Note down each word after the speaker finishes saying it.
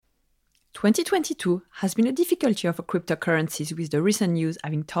2022 has been a difficult year for cryptocurrencies, with the recent news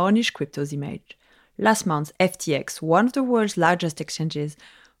having tarnished crypto's image. Last month, FTX, one of the world's largest exchanges,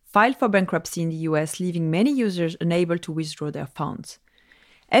 filed for bankruptcy in the US, leaving many users unable to withdraw their funds.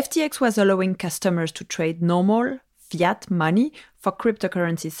 FTX was allowing customers to trade normal fiat money for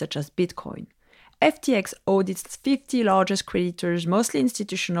cryptocurrencies such as Bitcoin. FTX owed its 50 largest creditors, mostly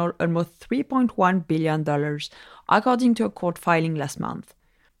institutional, almost $3.1 billion, according to a court filing last month.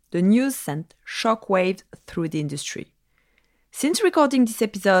 The news sent shockwaves through the industry. Since recording this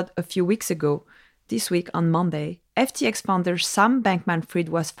episode a few weeks ago, this week on Monday, FTX founder Sam Bankman-Fried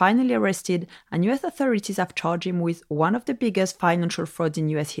was finally arrested, and US authorities have charged him with one of the biggest financial frauds in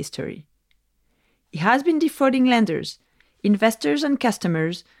US history. He has been defrauding lenders, investors and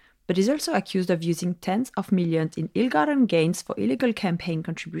customers, but is also accused of using tens of millions in ill-gotten gains for illegal campaign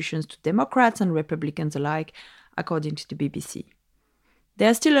contributions to Democrats and Republicans alike, according to the BBC.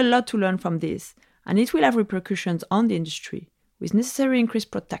 There's still a lot to learn from this, and it will have repercussions on the industry, with necessary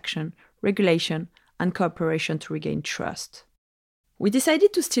increased protection, regulation, and cooperation to regain trust. We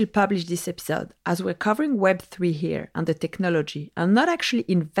decided to still publish this episode as we're covering Web3 here and the technology, and not actually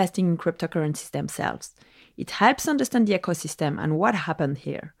investing in cryptocurrencies themselves. It helps understand the ecosystem and what happened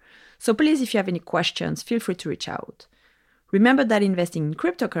here. So please, if you have any questions, feel free to reach out. Remember that investing in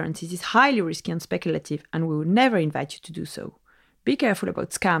cryptocurrencies is highly risky and speculative, and we would never invite you to do so. Be careful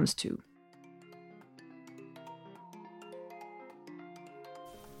about scams too.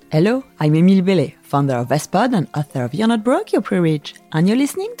 Hello, I'm Emile Bellet, founder of Vespod and author of You're Not Broke, You're Pre-Rich, and you're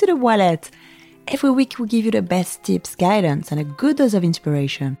listening to The Wallet. Every week we give you the best tips, guidance, and a good dose of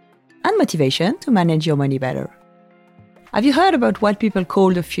inspiration and motivation to manage your money better. Have you heard about what people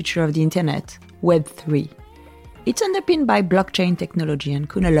call the future of the internet, Web3? It's underpinned by blockchain technology and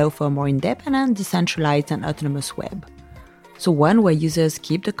could allow for a more independent, decentralized, and autonomous web. So one where users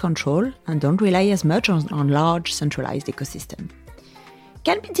keep the control and don't rely as much on large, centralized ecosystem. It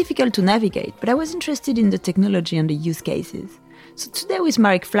can be difficult to navigate, but I was interested in the technology and the use cases. So today with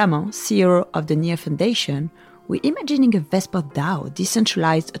Marieke, Flament, CEO of the NEAR Foundation, we're imagining a Vespod DAO,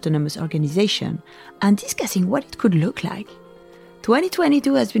 decentralized autonomous organization, and discussing what it could look like.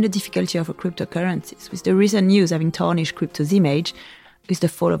 2022 has been a difficult year for cryptocurrencies, with the recent news having tarnished crypto's image with the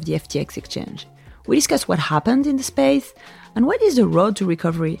fall of the FTX exchange. We discuss what happened in the space and what is the road to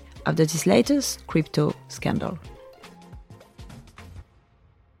recovery after this latest crypto scandal.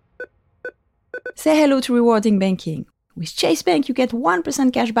 Say hello to rewarding banking. With Chase Bank, you get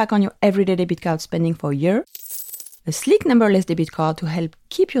 1% cash back on your everyday debit card spending for a year, a sleek numberless debit card to help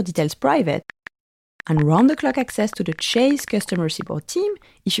keep your details private, and round-the-clock access to the Chase customer support team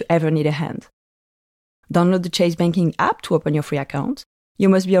if you ever need a hand. Download the Chase Banking app to open your free account. You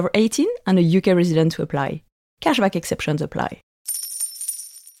must be over 18 and a UK resident to apply. Cashback exceptions apply.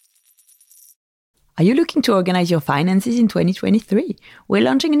 Are you looking to organize your finances in 2023? We're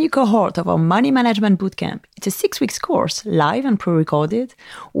launching a new cohort of our Money Management Bootcamp. It's a 6-week course, live and pre-recorded,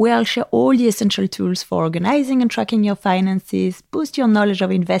 where I'll share all the essential tools for organizing and tracking your finances, boost your knowledge of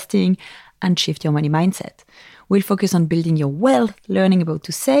investing, and shift your money mindset. We'll focus on building your wealth, learning about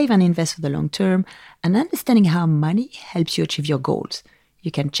to save and invest for the long term, and understanding how money helps you achieve your goals. You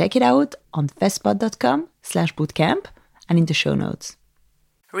can check it out on vespod.com/bootcamp and in the show notes.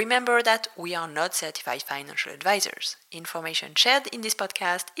 Remember that we are not certified financial advisors. Information shared in this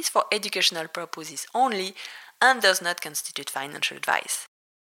podcast is for educational purposes only and does not constitute financial advice.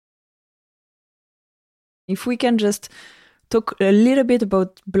 If we can just talk a little bit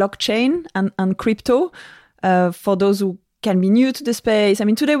about blockchain and crypto for those who can be new to the space. I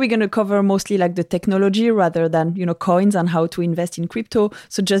mean, today we're going to cover mostly like the technology rather than, coins and how to invest in crypto.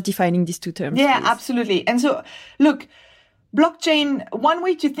 So just defining these two terms. Yeah, please. Absolutely. And so, look, blockchain, one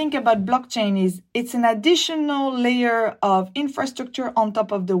way to think about blockchain is it's an additional layer of infrastructure on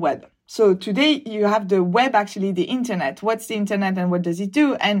top of the web. So today you have the web, actually the internet. What's the internet and what does it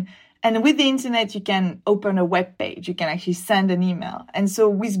do? And with the internet, you can open a web page. You can actually send an email. And so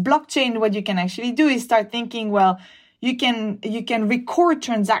with blockchain, what you can actually do is start thinking, well, you can record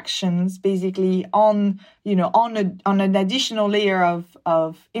transactions basically on an additional layer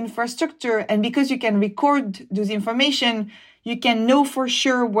of infrastructure. And because you can record those information, you can know for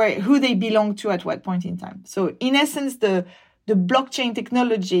sure who they belong to at what point in time. So in essence, the blockchain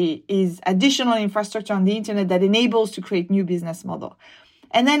technology is additional infrastructure on the internet that enables to create new business model.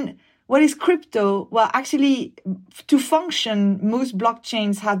 And then What is crypto? Well, actually, to function, most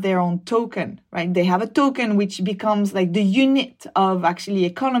blockchains have their own token, right? They have a token which becomes like the unit of actually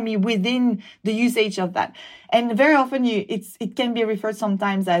economy within the usage of that. And very often it can be referred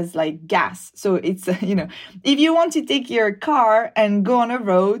sometimes as like gas. So it's, if you want to take your car and go on a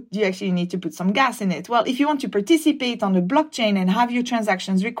road, you actually need to put some gas in it. Well, if you want to participate on the blockchain and have your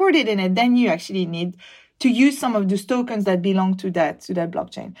transactions recorded in it, then you actually need to use some of those tokens that belong to that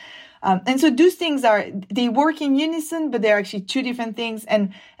blockchain. And so those things they work in unison, but they're actually two different things.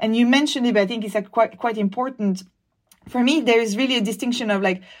 And you mentioned it, but I think it's quite important. For me, there is really a distinction of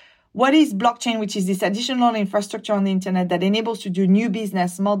like, what is blockchain, which is this additional infrastructure on the internet that enables to do new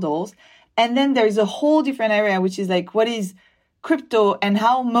business models. And then there is a whole different area, which is like, what is crypto, and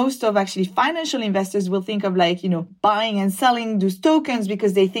how most of actually financial investors will think of like, buying and selling those tokens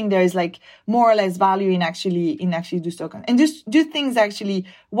because they think there is like more or less value in actually those tokens. And just do things actually,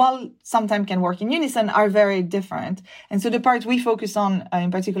 while sometimes can work in unison, are very different. And so the part we focus on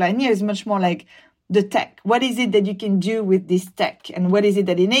in particular in here is much more like the tech. What is it that you can do with this tech? And what is it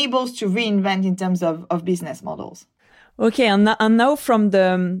that enables to reinvent in terms of business models? Okay. And now from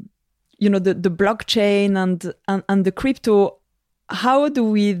the blockchain and the crypto, how do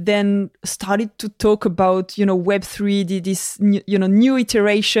we then started to talk about, Web3, this new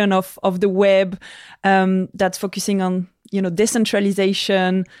iteration of the web that's focusing on,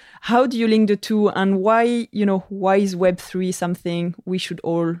 decentralization? How do you link the two, and why is Web3 something we should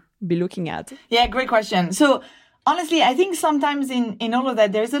all be looking at? Yeah, great question. So honestly, I think sometimes in all of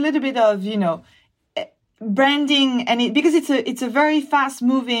that, there's a little bit of, branding, and because it's a very fast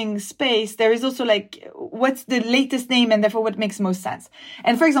moving space, there is also like, what's the latest name and therefore what makes most sense.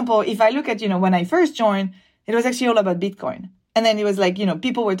 And for example, if I look at, when I first joined, it was actually all about Bitcoin. And then it was like,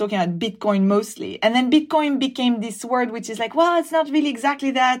 people were talking about Bitcoin mostly. And then Bitcoin became this word, which is like, well, it's not really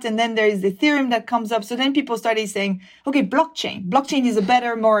exactly that. And then there is Ethereum that comes up. So then people started saying, okay, blockchain. Blockchain is a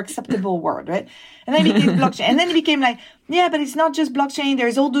better, more acceptable word, right? And then it became blockchain. And then it became like, yeah, but it's not just blockchain.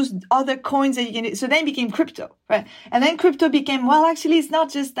 There's all those other coins that you can do. So then it became crypto, right? And then crypto became, well, actually, it's not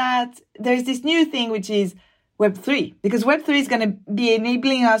just that. There's this new thing, which is Web3, because Web3 is going to be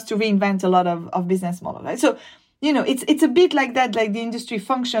enabling us to reinvent a lot of business models, right? So, it's a bit like that, like the industry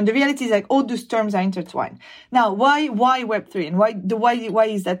function. The reality is like all those terms are intertwined. Now, why Web3 and why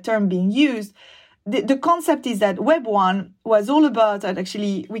is that term being used? The concept is that Web 1 was all about that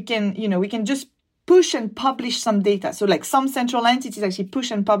actually we can just push and publish some data. So like some central entities actually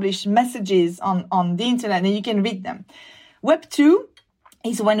push and publish messages on the internet and you can read them. Web 2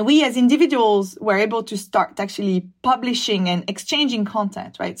 is when we as individuals were able to start actually publishing and exchanging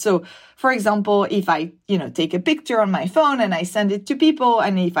content, right? So, for example, if I, take a picture on my phone and I send it to people,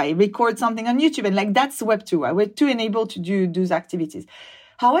 and if I record something on YouTube, and like that's Web 2, Web 2 enabled to do those activities.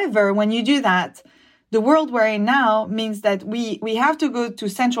 However, when you do that, the world we're in now means that we have to go to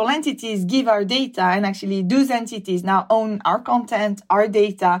central entities, give our data, and actually those entities now own our content, our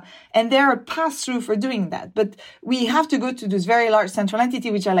data, and they're a pass-through for doing that. But we have to go to those very large central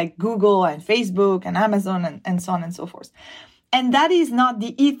entities, which are like Google and Facebook and Amazon and so on and so forth. And that is not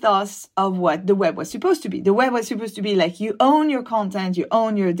the ethos of what the web was supposed to be. The web was supposed to be like you own your content, you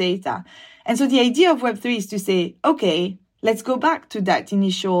own your data. And so the idea of Web3 is to say, okay, let's go back to that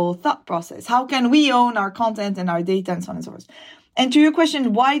initial thought process. How can we own our content and our data and so on and so forth? And to your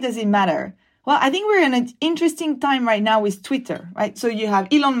question, why does it matter? Well, I think we're in an interesting time right now with Twitter, right? So you have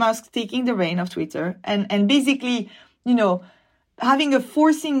Elon Musk taking the reign of Twitter and basically, having a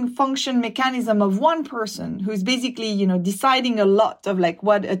forcing function mechanism of one person who's basically, deciding a lot of like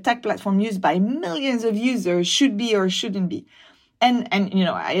what a tech platform used by millions of users should be or shouldn't be. And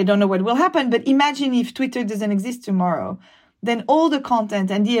I don't know what will happen, but imagine if Twitter doesn't exist tomorrow, then all the content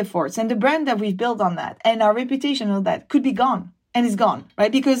and the efforts and the brand that we've built on that and our reputation on that could be gone, and it's gone,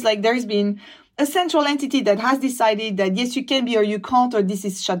 right? Because like there's been a central entity that has decided that yes, you can be or you can't, or this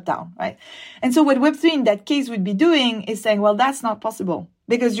is shut down, right? And so what Web3 in that case would be doing is saying, well, that's not possible.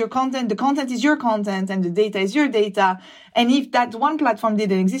 Because the content is your content and the data is your data. And if that one platform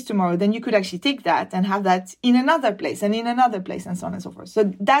didn't exist tomorrow, then you could actually take that and have that in another place and in another place and so on and so forth.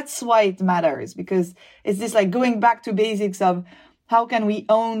 So that's why it matters, because it's this like going back to basics of how can we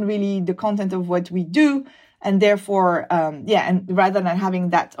own really the content of what we do. And therefore, and rather than having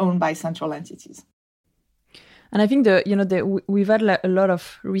that owned by central entities. And I think we've had a lot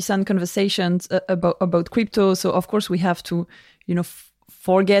of recent conversations about crypto. So of course we have to,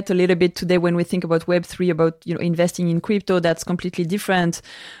 forget a little bit today when we think about Web3, about, investing in crypto. That's completely different.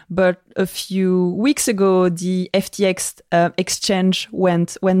 But a few weeks ago, the FTX exchange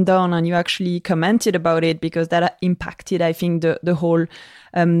went down, and you actually commented about it because that impacted, I think, the whole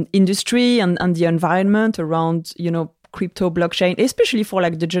industry and the environment around, crypto blockchain, especially for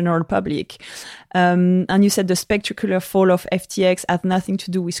like the general public. And you said the spectacular fall of FTX had nothing to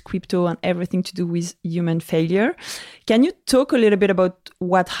do with crypto and everything to do with human failure. Can you talk a little bit about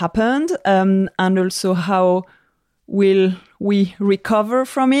what happened, and also how will we recover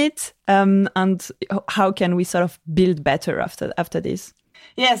from it, and how can we sort of build better after this?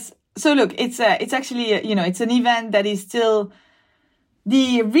 Yes. So look, it's actually, it's an event that is still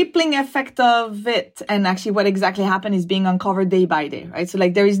the rippling effect of it, and actually what exactly happened is being uncovered day by day, right? So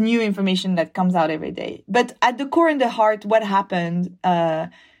like there is new information that comes out every day. But at the core and the heart, what happened,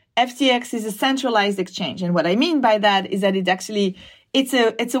 FTX is a centralized exchange. And what I mean by that is that it's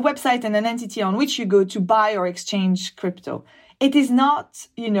a website and an entity on which you go to buy or exchange crypto. It is not,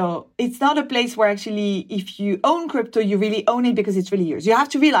 it's not a place where actually if you own crypto, you really own it because it's really yours. You have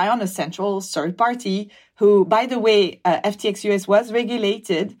to rely on a central third party who, by the way, FTX US was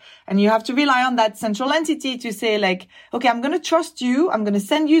regulated, and you have to rely on that central entity to say like, okay, I'm going to trust you. I'm going to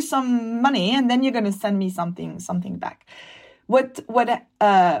send you some money, and then you're going to send me something back. What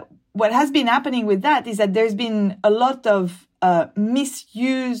has been happening with that is that there's been a lot of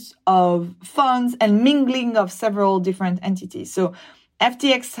misuse of funds and mingling of several different entities. So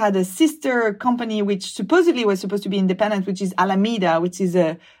FTX had a sister company which supposedly was supposed to be independent, which is Alameda, which is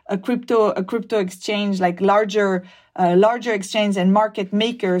a crypto exchange, like larger exchange and market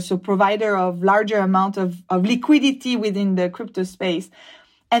maker, so provider of larger amount of liquidity within the crypto space.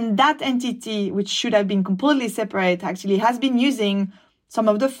 And that entity, which should have been completely separate, actually has been using some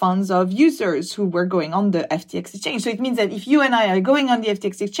of the funds of users who were going on the FTX exchange. So it means that if you and I are going on the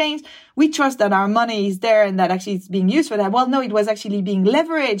FTX exchange, we trust that our money is there and that actually it's being used for that. Well, no, it was actually being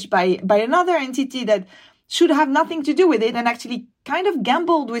leveraged by another entity that should have nothing to do with it and actually kind of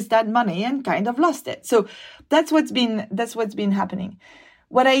gambled with that money and kind of lost it. So that's what's been happening.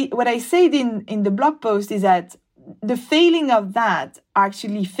 What I said in the blog post is that the failing of that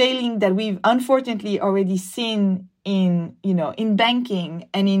actually failing that we've unfortunately already seen in banking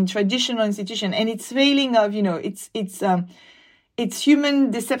and in traditional institution, and it's failing of, it's human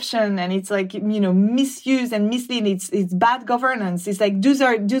deception, and it's like, misuse and misleading. It's bad governance. It's like, those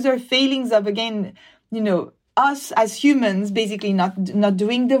are failings of, again, us as humans basically not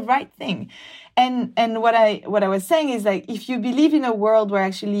doing the right thing. And what I was saying is like, if you believe in a world where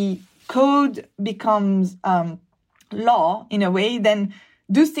actually code becomes, law in a way, then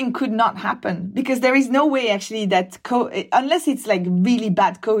those things could not happen, because there is no way actually that code, unless it's like really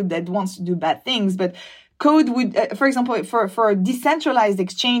bad code that wants to do bad things, but code would, for example, for decentralized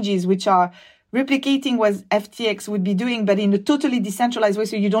exchanges, which are replicating what FTX would be doing, but in a totally decentralized way.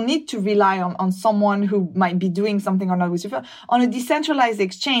 So you don't need to rely on someone who might be doing something or not with your phone. On a decentralized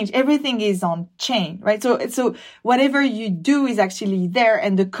exchange, everything is on chain, right? So whatever you do is actually there,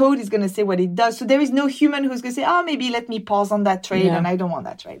 and the code is going to say what it does. So there is no human who's going to say, maybe let me pause on that trade, and I don't want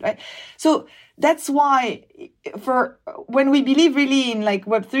that trade, right? So that's why when we believe really in like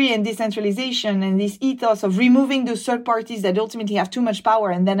Web3 and decentralization and this ethos of removing those third parties that ultimately have too much power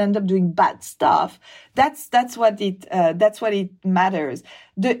and then end up doing bad stuff, that's what it matters.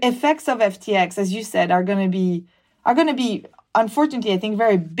 The effects of FTX, as you said, are going to be unfortunately, I think,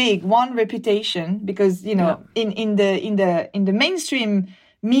 very big. One, reputation, because in the mainstream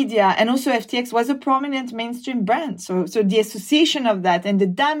media, and also FTX was a prominent mainstream brand. So the association of that and the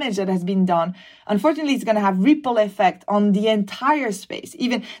damage that has been done, unfortunately, is going to have ripple effect on the entire space.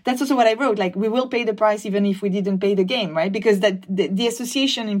 Even that's also what I wrote, like, we will pay the price even if we didn't pay the game, right? Because that the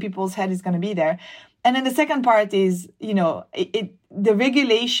association in people's head is going to be there. And then the second part is, the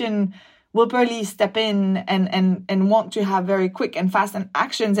regulation will probably step in and want to have very quick and fast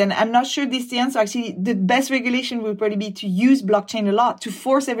actions. And I'm not sure this is the answer. Actually, the best regulation will probably be to use blockchain a lot, to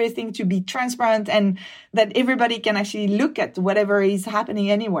force everything to be transparent and that everybody can actually look at whatever is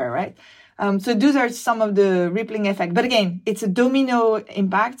happening anywhere, right? So those are some of the rippling effect. But again, it's a domino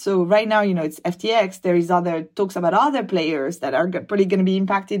impact. So right now, it's FTX. There is other talks about other players that are probably going to be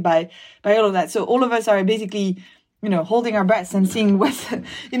impacted by all of that. So all of us are basically holding our breaths and seeing what's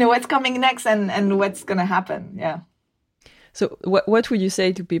coming next and what's going to happen. Yeah. So what would you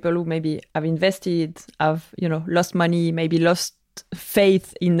say to people who maybe have invested, have, lost money, maybe lost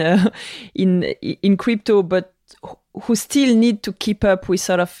faith in crypto, but who still need to keep up with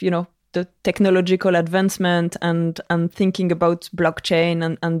sort of, the technological advancement and thinking about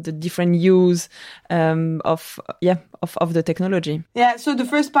blockchain and the different use of the technology. Yeah. So the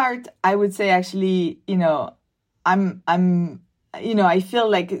first part, I would say, actually, I feel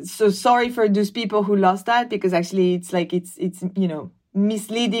like so sorry for those people who lost that, because actually it's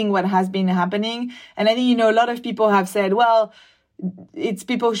misleading what has been happening. And I think, a lot of people have said, well, it's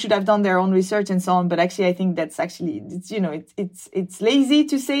people who should have done their own research and so on. But actually, I think that's actually, it's lazy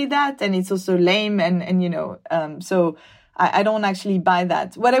to say that. And it's also lame. So I don't actually buy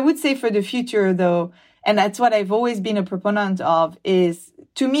that. What I would say for the future, though, and that's what I've always been a proponent of, is,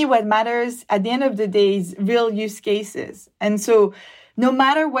 to me, what matters at the end of the day is real use cases. And so no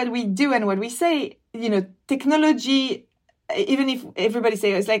matter what we do and what we say, technology, even if everybody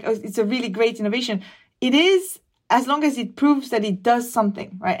says it's a really great innovation, it is, as long as it proves that it does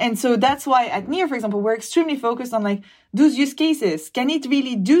something, right? And so that's why at Near, for example, we're extremely focused on those use cases. Can it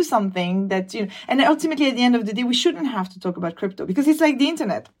really do something that, and ultimately at the end of the day, we shouldn't have to talk about crypto, because it's like the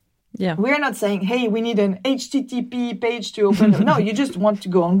internet. Yeah. We're not saying, hey, we need an HTTP page to open. No, you just want to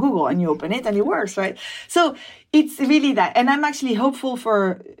go on Google and you open it and it works, right? So it's really that. And I'm actually hopeful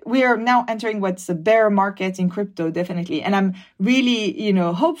we are now entering what's a bear market in crypto, definitely. And I'm really,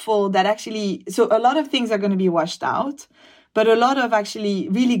 hopeful that actually, so a lot of things are going to be washed out, but a lot of actually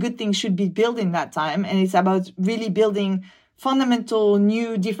really good things should be built in that time. And it's about really building fundamental,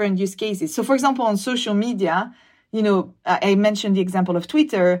 new, different use cases. So for example, on social media, I mentioned the example of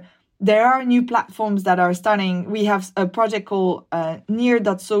Twitter. There are new platforms that are starting. We have a project called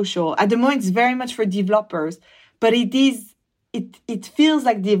Near.social. At the moment, it's very much for developers, but it feels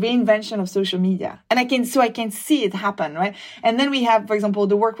like the reinvention of social media. And I can see it happen, right? And then we have, for example,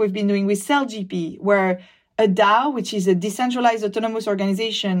 the work we've been doing with CellGP, where a DAO, which is a decentralized autonomous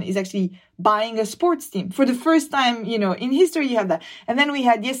organization, is actually buying a sports team. For the first time, in history, you have that. And then we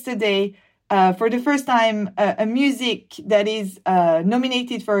had yesterday, for the first time, a music that is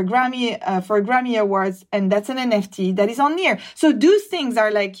nominated for a Grammy Awards, and that's an NFT that is on Near. So those things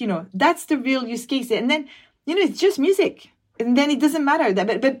are that's the real use case. And then, it's just music. And then it doesn't matter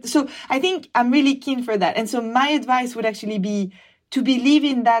that. But so I think I'm really keen for that. And so my advice would actually be to believe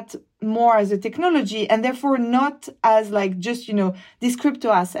in that more as a technology, and therefore not as just, this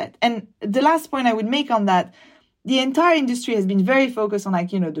crypto asset. And the last point I would make on that, the entire industry has been very focused on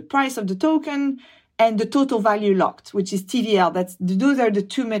the price of the token and the total value locked, which is TVL. Those are the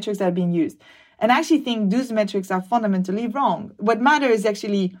two metrics that are being used. And I actually think those metrics are fundamentally wrong. What matters is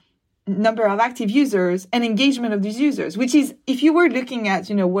actually number of active users and engagement of these users, which is, if you were looking at,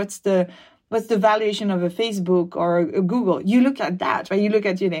 what's the valuation of a Facebook or a Google, you look at that, right? You look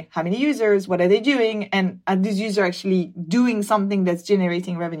at, how many users, what are they doing? And are these users actually doing something that's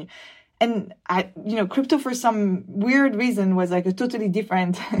generating revenue? And crypto for some weird reason was a totally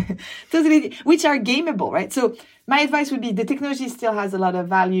different, which are gameable, right? So my advice would be, the technology still has a lot of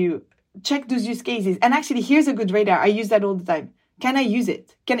value. Check those use cases. And actually, here's a good radar. I use that all the time. Can I use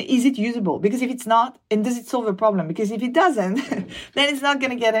it? Is it usable? Because if it's not, and does it solve a problem? Because if it doesn't, then it's not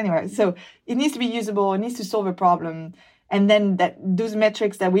going to get anywhere. So it needs to be usable. It needs to solve a problem. And then those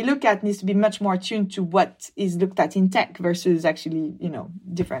metrics that we look at needs to be much more tuned to what is looked at in tech versus actually,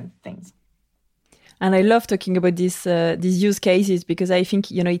 different things. And I love talking about these use cases, because I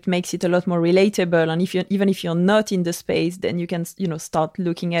think, it makes it a lot more relatable. And even if you're not in the space, then you can, start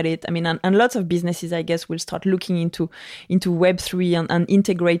looking at it. I mean, and lots of businesses, I guess, will start looking into Web3 and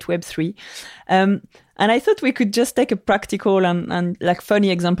integrate Web3. And I thought we could just take a practical and funny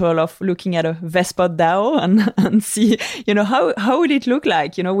example of looking at a Vespot DAO and see, how would it look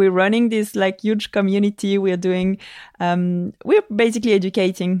like? We're running this huge community. We're basically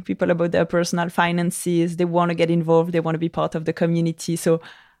educating people about their personal finances. They want to get involved. They want to be part of the community. So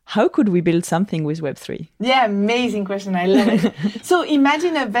how could we build something with Web3? Yeah, amazing question. I love it. So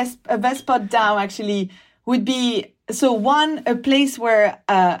imagine a Vespot DAO actually would be, a place where,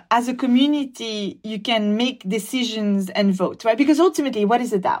 as a community, you can make decisions and vote, right? Because ultimately, what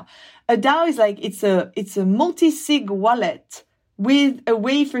is a DAO? A DAO is it's a multi-sig wallet with a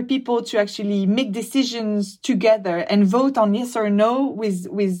way for people to actually make decisions together and vote on yes or no with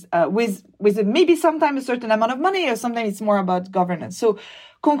maybe sometimes a certain amount of money, or sometimes it's more about governance. So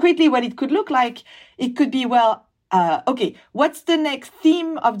concretely, what it could look like, it could be, what's the next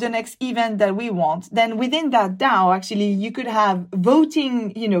theme of the next event that we want? Then within that DAO, actually, you could have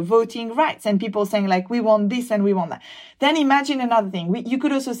voting rights, and people saying we want this and we want that. Then imagine another thing. You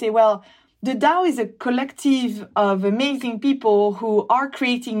could also say, the DAO is a collective of amazing people who are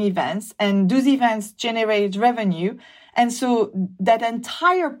creating events, and those events generate revenue. And so that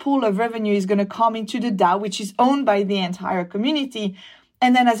entire pool of revenue is going to come into the DAO, which is owned by the entire community.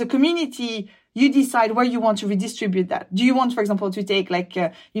 And then as a community, you decide where you want to redistribute that. Do you want, for example, to take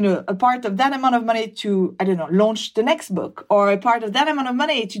a part of that amount of money to, I don't know, launch the next book, or a part of that amount of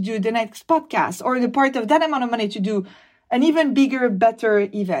money to do the next podcast, or the part of that amount of money to do an even bigger, better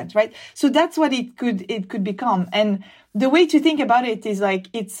event, right? So that's what it could become. And the way to think about it is like,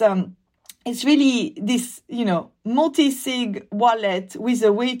 it's really this, multi-sig wallet with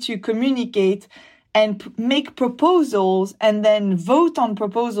a way to communicate and make proposals and then vote on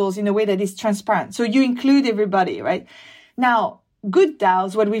proposals in a way that is transparent. So you include everybody, right? Now, good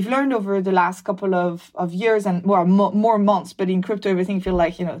DAOs, what we've learned over the last couple of years and more months, but in crypto, everything feels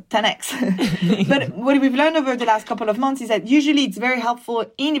like, 10x. But what we've learned over the last couple of months is that usually it's very helpful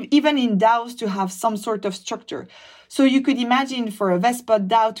even in DAOs to have some sort of structure. So you could imagine for a Vespot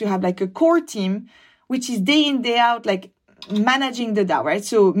DAO to have like a core team, which is day in, day out, like managing the DAO, right?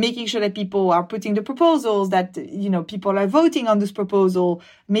 So making sure that people are putting the proposals, that, people are voting on this proposal,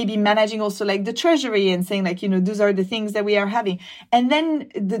 maybe managing also like the treasury and saying like, those are the things that we are having. And then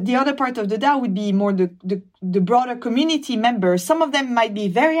the other part of the DAO would be more the broader community members. Some of them might be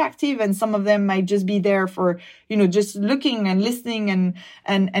very active and some of them might just be there for, just looking and listening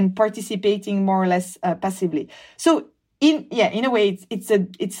and participating more or less passively. So in a way,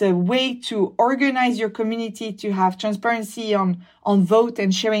 it's a way to organize your community, to have transparency on vote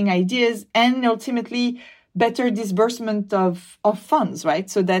and sharing ideas, and ultimately better disbursement of funds,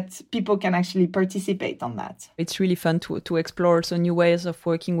 right? So that people can actually participate on that. It's really fun to explore some new ways of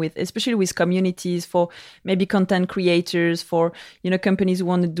working with, especially with communities, for maybe content creators, for, companies who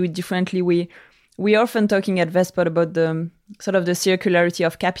want to do it differently. We often talking at Vespot about the sort of the circularity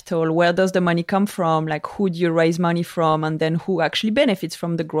of capital. Where does the money come from? Like, who do you raise money from? And then who actually benefits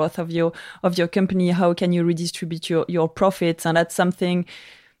from the growth of your company? How can you redistribute your profits? And that's something,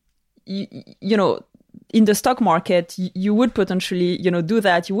 in the stock market, you would potentially, do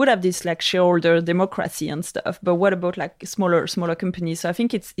that. You would have this like shareholder democracy and stuff. But what about like smaller companies? So I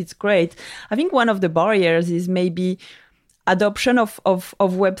think it's great. I think one of the barriers is maybe adoption of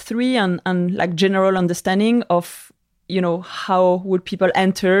Web3 and like general understanding of, how would people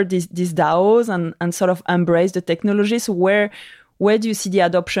enter these DAOs and sort of embrace the technology. So where do you see the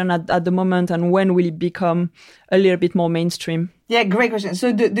adoption at the moment, and when will it become a little bit more mainstream? Yeah, great question.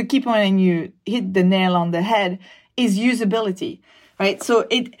 So the key point, and you hit the nail on the head, is usability, right?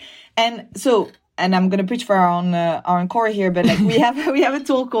 And I'm going to preach for our own core here, but like we have a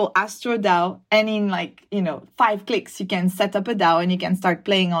tool called Astro DAO, and in 5 clicks you can set up a DAO and you can start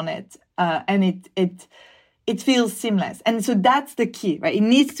playing on it, and it feels seamless. And so that's the key, right? It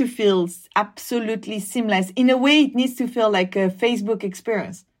needs to feel absolutely seamless. In a way, it needs to feel like a Facebook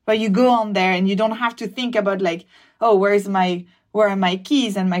experience, where you go on there and you don't have to think about like, oh, where are my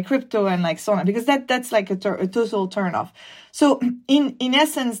keys and my crypto and like so on, because that's like a total turn off. So in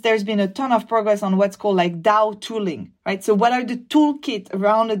essence, there's been a ton of progress on what's called like DAO tooling, right? So what are the toolkit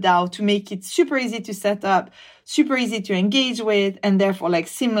around a DAO to make it super easy to set up, super easy to engage with, and therefore like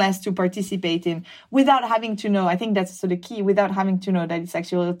seamless to participate in without having to know. I think that's sort of key, without having to know that it's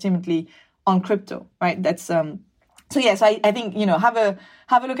actually ultimately on crypto, right? That's, so yes, I think, have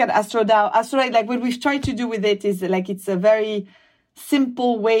a look at Astro DAO. Astro, like what we've tried to do with it is like, it's a very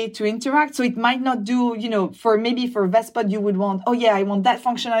simple way to interact. So it might not do, for Vespot, you would want, oh yeah, I want that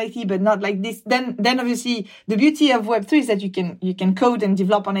functionality, but not like this. Then obviously the beauty of Web3 is that you can code and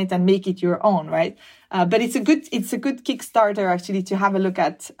develop on it and make it your own, right? But it's a good Kickstarter actually to have a look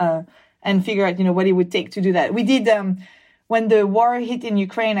at, and figure out, what it would take to do that. We did, when the war hit in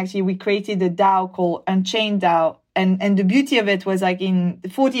Ukraine, actually, we created a DAO called Unchained DAO. And the beauty of it was like in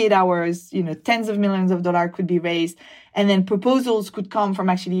 48 hours, tens of millions of dollars could be raised. And then proposals could come from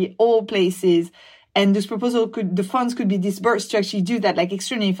actually all places. And this the funds could be disbursed to actually do that like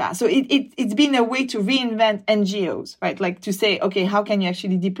extremely fast. So it's been a way to reinvent NGOs, right? Like to say, okay, how can you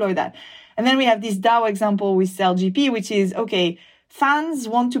actually deploy that? And then we have this DAO example with CellGP, which is, okay, fans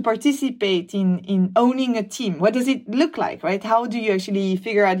want to participate in owning a team. What does it look like, right? How do you actually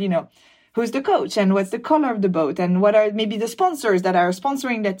figure out, who's the coach and what's the color of the boat and what are maybe the sponsors that are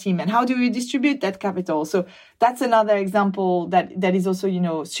sponsoring that team and how do we distribute that capital? So that's another example that is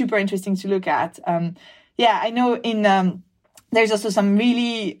also, super interesting to look at. I know there's also some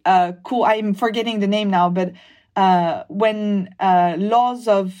really cool, I'm forgetting the name now, but when laws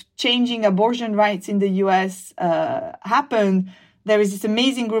of changing abortion rights in the US happened, there is this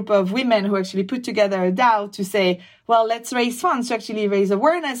amazing group of women who actually put together a DAO to say, well, let's raise funds to actually raise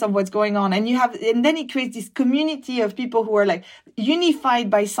awareness of what's going on. And then it creates this community of people who are like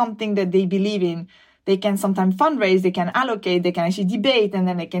unified by something that they believe in. They can sometimes fundraise, they can allocate, they can actually debate, and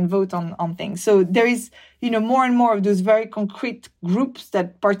then they can vote on things. So there is, more and more of those very concrete groups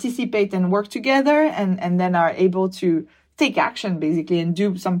that participate and work together and then are able to take action basically and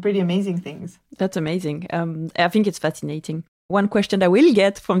do some pretty amazing things. That's amazing. I think it's fascinating. One question I will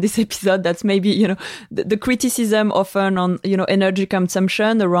get from this episode, that's maybe, the criticism often on, energy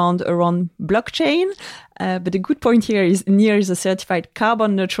consumption around blockchain. But the good point here is NEAR is a certified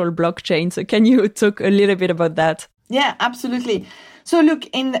carbon neutral blockchain. So can you talk a little bit about that? Yeah, absolutely. So look,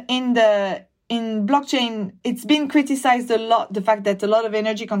 in blockchain, it's been criticized a lot, the fact that a lot of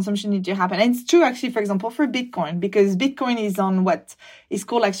energy consumption needs to happen. And it's true, actually, for example, for Bitcoin, because Bitcoin is on what is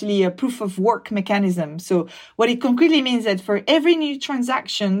called actually a proof of work mechanism. So what it concretely means that for every new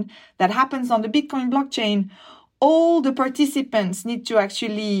transaction that happens on the Bitcoin blockchain, all the participants need to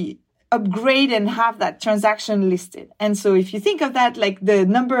actually upgrade and have that transaction listed. And so if you think of that, like the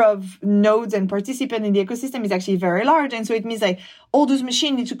number of nodes and participants in the ecosystem is actually very large. And so it means like all those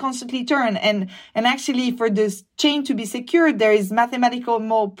machines need to constantly turn. And actually for this chain to be secured, there is mathematical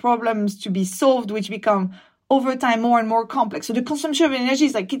more problems to be solved, which become over time more and more complex. So the consumption of energy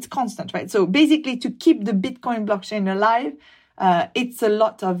is like, it's constant, right? So basically to keep the Bitcoin blockchain alive, it's a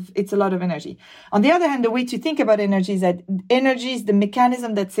lot of energy. On the other hand, the way to think about energy is that energy is the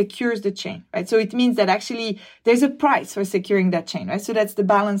mechanism that secures the chain, right? So it means that actually there's a price for securing that chain, right? So that's the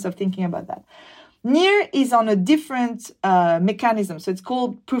balance of thinking about that. NEAR is on a different mechanism. So it's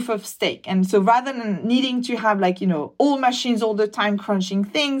called proof of stake. And so rather than needing to have all machines all the time crunching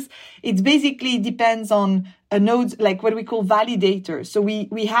things, it basically depends on a node, like what we call validators. So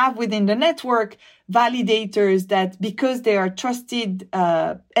we have within the network validators that, because they are trusted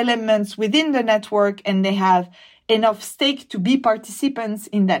elements within the network and they have enough stake to be participants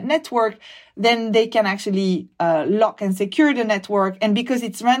in that network, then they can actually lock and secure the network. And because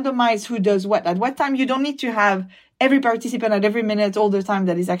it's randomized who does what at what time, you don't need to have every participant at every minute all the time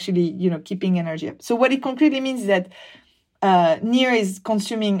that is actually, keeping energy up. So what it concretely means is that NEAR is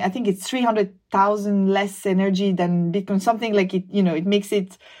consuming, I think it's 300,000 less energy than Bitcoin, something like it, it makes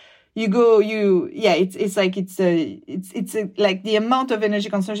it, it's like the amount of energy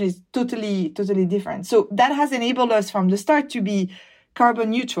consumption is totally different. So that has enabled us from the start to be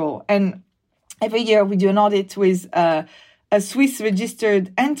carbon neutral. And every year we do an audit with a Swiss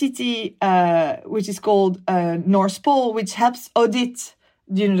registered entity, which is called North Pole, which helps audit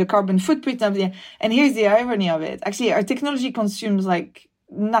the carbon footprint of the. And here's the irony of it. Actually, our technology consumes like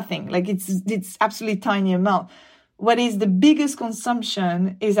nothing. Like it's absolutely tiny amount. What is the biggest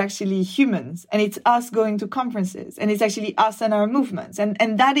consumption is actually humans, and it's us going to conferences, and it's actually us and our movements, and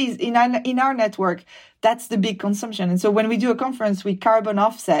that is in our network. That's the big consumption. And so when we do a conference, we carbon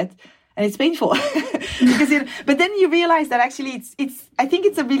offset, and it's painful but then you realize that actually it's I think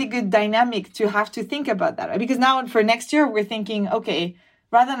it's a really good dynamic to have to think about that, right? Because now for next year we're thinking, okay,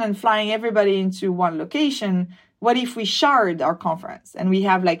 rather than flying everybody into one location, what if we shard our conference and we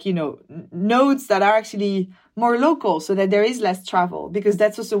have nodes that are actually more local so that there is less travel? Because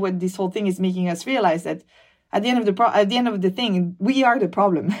that's also what this whole thing is making us realize, that at the end of the thing, we are the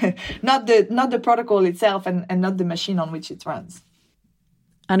problem, not the protocol itself and not the machine on which it runs.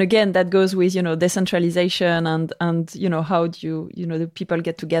 And again, that goes with, decentralization and how do the people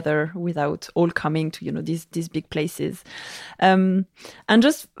get together without all coming to, these big places. And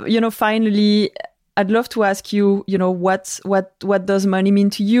just, finally, I'd love to ask you, what does money mean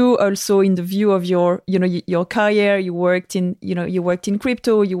to you? Also, in the view of your career, you worked in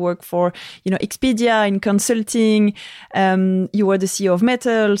crypto, you work for, Expedia in consulting, you were the CEO of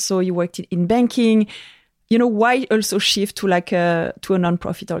Metal, so you worked in banking. Why also shift to a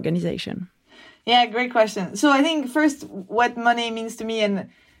non-profit organization? Yeah, great question. So I think first, what money means to me, and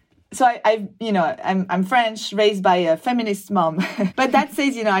so I'm French, raised by a feminist mom, but that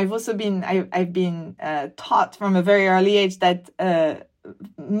says, I've also been taught from a very early age that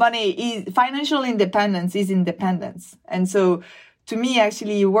financial independence is independence. And so to me,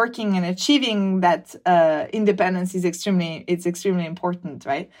 actually working and achieving that independence is extremely important,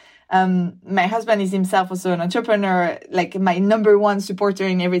 right? My husband is himself also an entrepreneur, like my number one supporter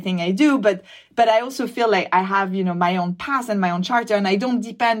in everything I do. But I also feel like I have, my own path and my own charter, and I don't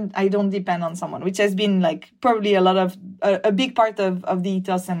depend on someone, which has been like probably a big part of the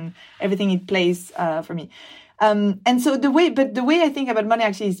ethos and everything it plays, for me. And so the way I think about money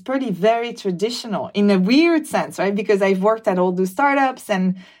actually is pretty very traditional in a weird sense, right? Because I've worked at all those startups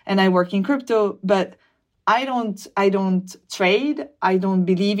and I work in crypto, but I don't trade. I don't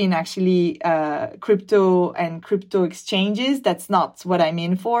believe in actually crypto and crypto exchanges. That's not what I'm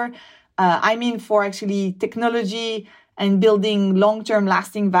in for. I'm in for actually technology and building long-term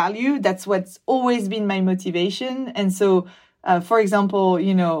lasting value. That's what's always been my motivation. And so For example,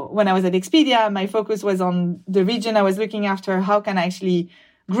 when I was at Expedia, my focus was on the region I was looking after. How can I actually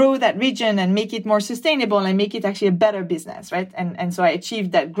grow that region and make it more sustainable and make it actually a better business, right? And so I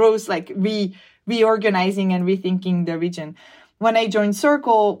achieved that growth, like reorganizing and rethinking the region. When I joined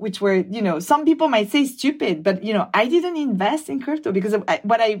Circle, which were, some people might say stupid, but, I didn't invest in crypto because of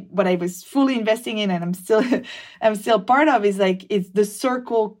what I was fully investing in, and I'm still part of, is like, it's the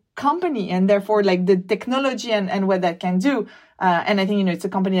Circle company, and therefore like the technology and what that can do. And I think, it's a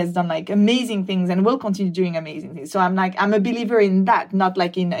company that's done like amazing things and will continue doing amazing things. So I'm a believer in that, not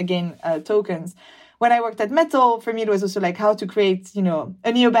like in, again, tokens. When I worked at Metal, for me, it was also like how to create,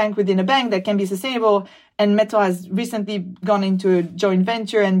 a neobank within a bank that can be sustainable. And Metal has recently gone into a joint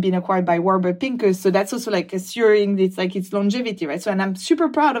venture and been acquired by Warburg Pincus. So that's also like assuring its longevity, right? So, and I'm super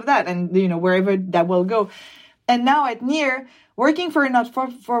proud of that, and, wherever that will go. And now at Near, working for a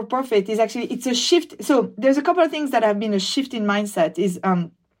not-for-profit is actually, it's a shift. So there's a couple of things that have been a shift in mindset is,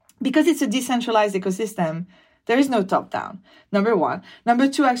 because it's a decentralized ecosystem, there is no top-down, number one. Number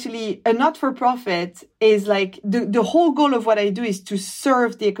two, actually, a not-for-profit is like the whole goal of what I do is to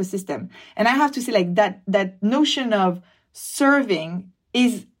serve the ecosystem. And I have to say, like, that notion of serving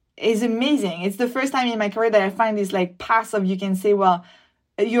is amazing. It's the first time in my career that I find this like path of, you can say, well,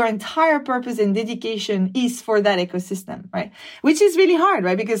 your entire purpose and dedication is for that ecosystem, right? Which is really hard,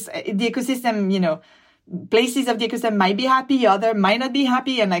 right? Because the ecosystem, places of the ecosystem might be happy, other might not be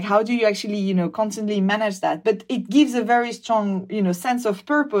happy. And like, how do you actually, constantly manage that? But it gives a very strong, sense of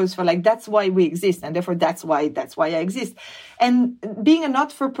purpose for like, that's why we exist. And therefore that's why I exist. And being a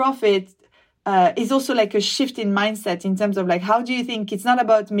not-for-profit, is also like a shift in mindset in terms of like, how do you think it's not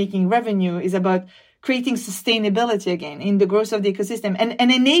about making revenue, it's about creating sustainability again in the growth of the ecosystem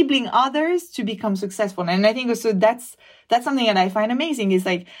and enabling others to become successful. And I think also that's something that I find amazing is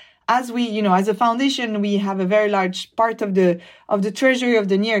like, as we, as a foundation, we have a very large part of the treasury of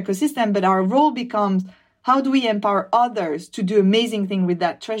the Near ecosystem, but our role becomes, how do we empower others to do amazing things with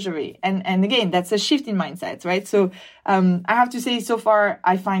that treasury? And again, that's a shift in mindset, right? So, I have to say so far,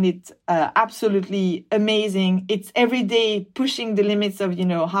 I find it, absolutely amazing. It's every day pushing the limits of,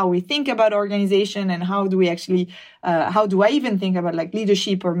 how we think about organization and how do we actually, how do I even think about like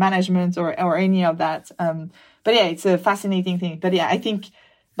leadership or management or any of that? But yeah, it's a fascinating thing. But yeah, I think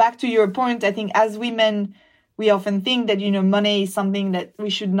back to your point, I think as women, we often think that, money is something that we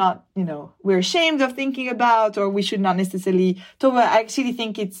should not, we're ashamed of thinking about, or we should not necessarily talk about. I actually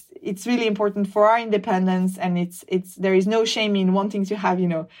think it's really important for our independence, and there is no shame in wanting to have,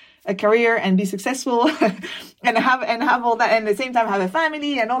 a career and be successful and have all that, and at the same time have a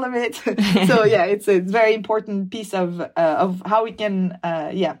family and all of it. So yeah, it's a very important piece of how we can,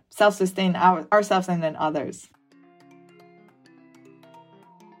 self-sustain ourselves and then others.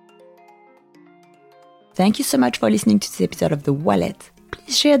 Thank you so much for listening to this episode of The Wallet.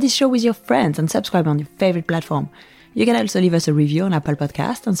 Please share this show with your friends and subscribe on your favorite platform. You can also leave us a review on Apple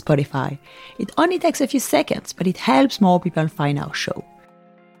Podcasts and Spotify. It only takes a few seconds, but it helps more people find our show.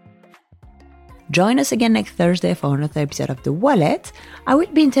 Join us again next Thursday for another episode of The Wallet. I will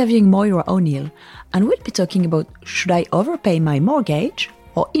be interviewing Moira O'Neill, and we'll be talking about, should I overpay my mortgage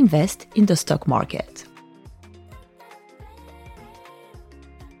or invest in the stock market?